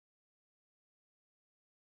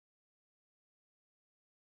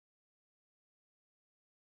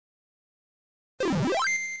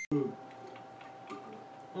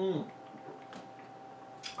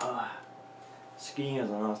Skiing is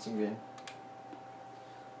an awesome game.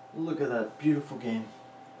 Look at that beautiful game.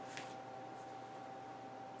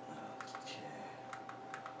 Okay.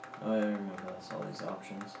 Oh, I remember that's all these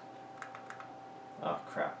options. Oh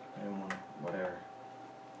crap, I didn't want to, whatever.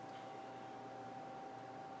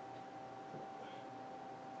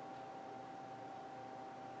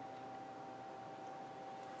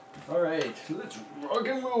 Alright, let's rock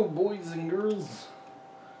and roll, boys and girls.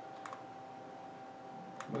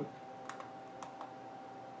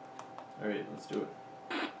 Alright, let's do it.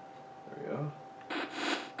 There we go.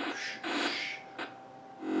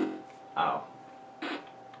 Ow.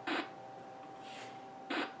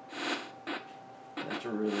 I have to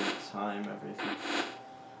really time everything.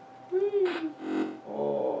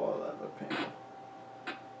 Oh, that looked painful.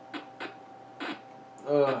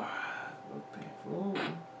 Ugh, that looked painful.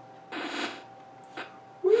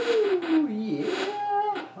 Woo, yeah,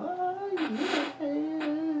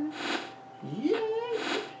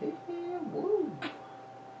 yeah, woo.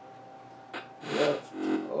 Left,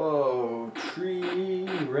 oh, tree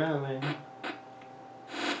ramming. I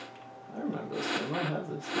remember this game, I have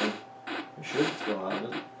this game. I should still have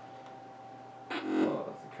it. Oh,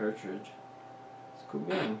 the cartridge. It's a cool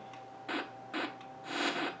game.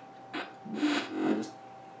 I just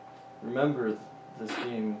remember this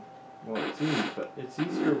game. Well, it's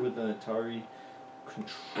easier with an Atari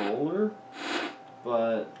controller,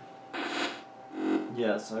 but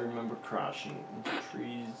yes, I remember crashing into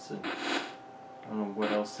trees and I don't know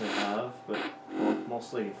what else they have, but well,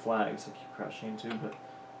 mostly flags I keep crashing into. But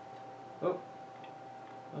oh,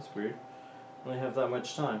 that's weird. I only have that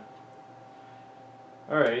much time.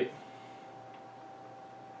 All right.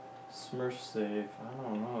 Smurf save. I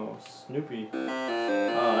don't know. Snoopy. Oh,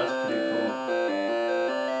 that's pretty cool.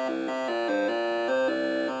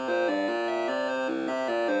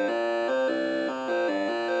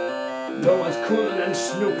 No one's cooler than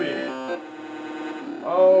Snoopy.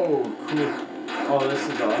 Oh, cool. Oh, this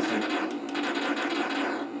is awesome.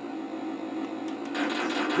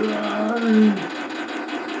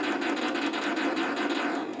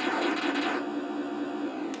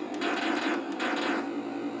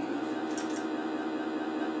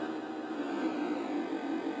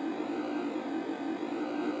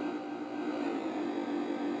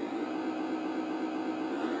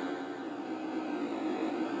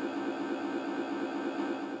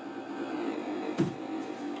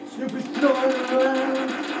 Snoopy's flying around,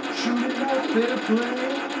 shooting out their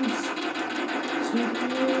planes. Snoopy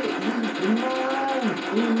is the man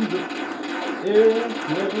in the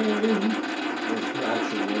airplane. It's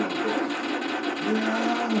actually really good.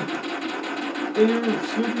 Yeah! Air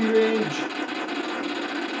Snoopy rage.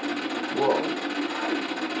 Whoa.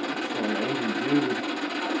 That's an angry dude.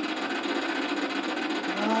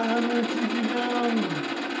 I'm gonna take you down.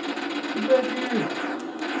 Get back here.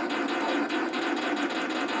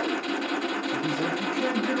 He's like, you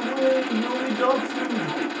can't get away, you only dog food.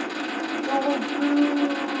 Dog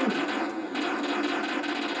food!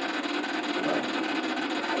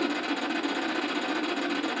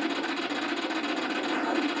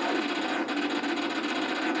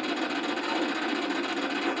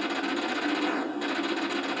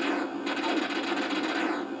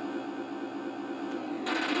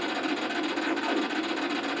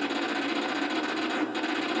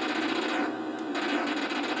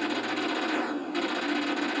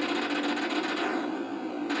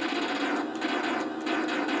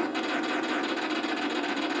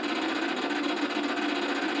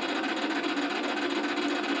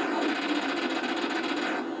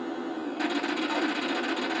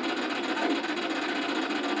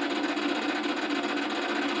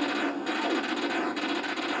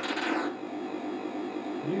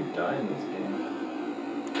 You die in this game.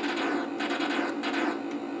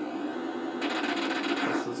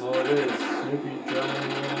 This is all it is. Snoopy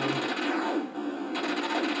driving around.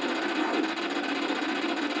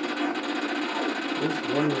 This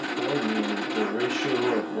one before me, the ratio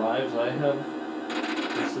of lives I have,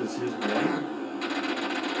 this is his one.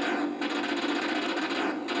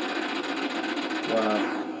 Wow.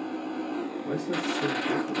 Why is this so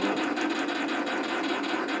difficult?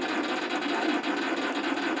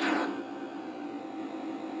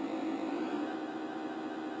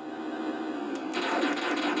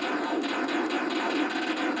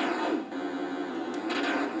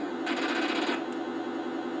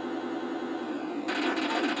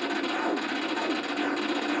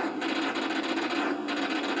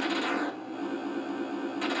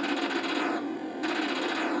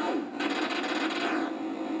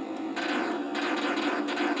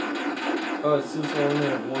 Oh, it says I only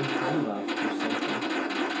have one phone left or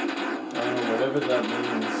something. Whatever that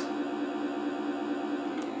means.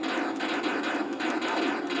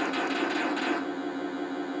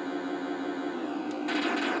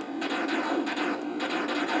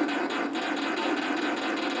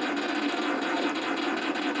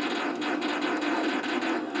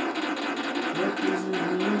 What does it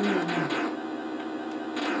mean?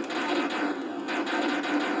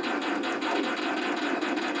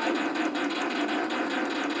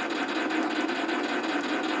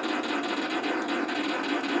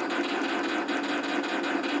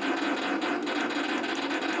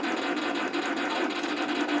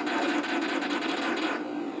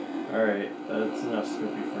 Alright, that's enough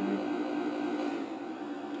Snoopy for me.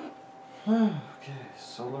 Okay,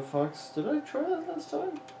 Solar Fox. Did I try that last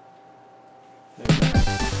time?